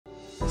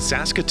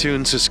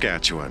Saskatoon,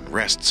 Saskatchewan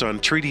rests on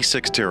Treaty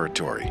 6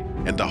 territory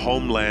and the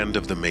homeland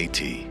of the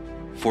Métis.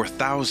 For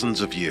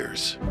thousands of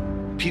years,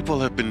 people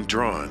have been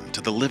drawn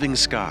to the living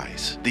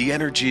skies, the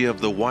energy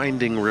of the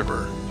winding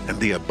river, and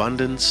the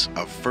abundance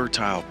of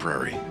fertile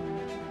prairie.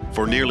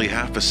 For nearly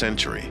half a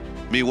century,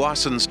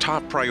 Meewasin's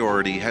top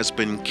priority has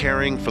been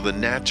caring for the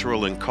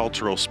natural and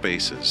cultural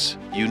spaces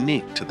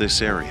unique to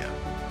this area.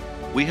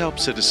 We help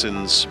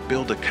citizens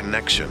build a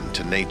connection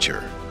to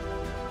nature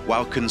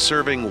while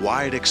conserving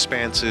wide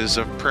expanses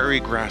of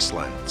prairie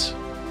grasslands,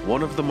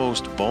 one of the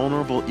most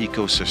vulnerable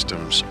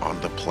ecosystems on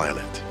the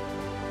planet.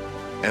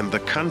 And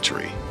the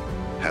country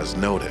has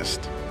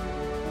noticed.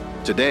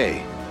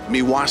 Today,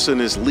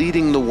 Meewasin is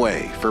leading the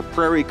way for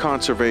prairie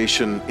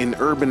conservation in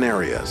urban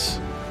areas,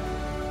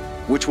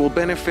 which will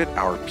benefit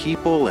our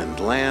people and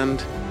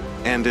land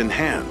and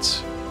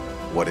enhance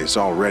what is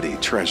already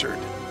treasured.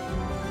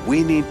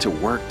 We need to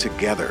work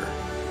together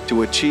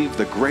to achieve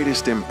the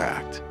greatest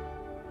impact.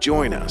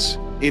 Join us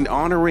in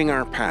honoring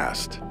our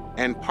past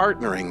and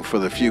partnering for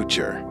the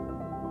future.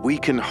 We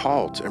can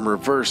halt and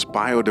reverse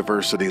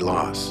biodiversity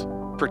loss,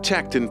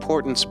 protect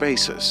important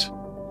spaces,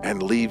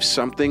 and leave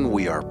something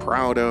we are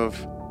proud of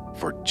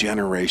for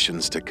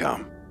generations to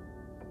come.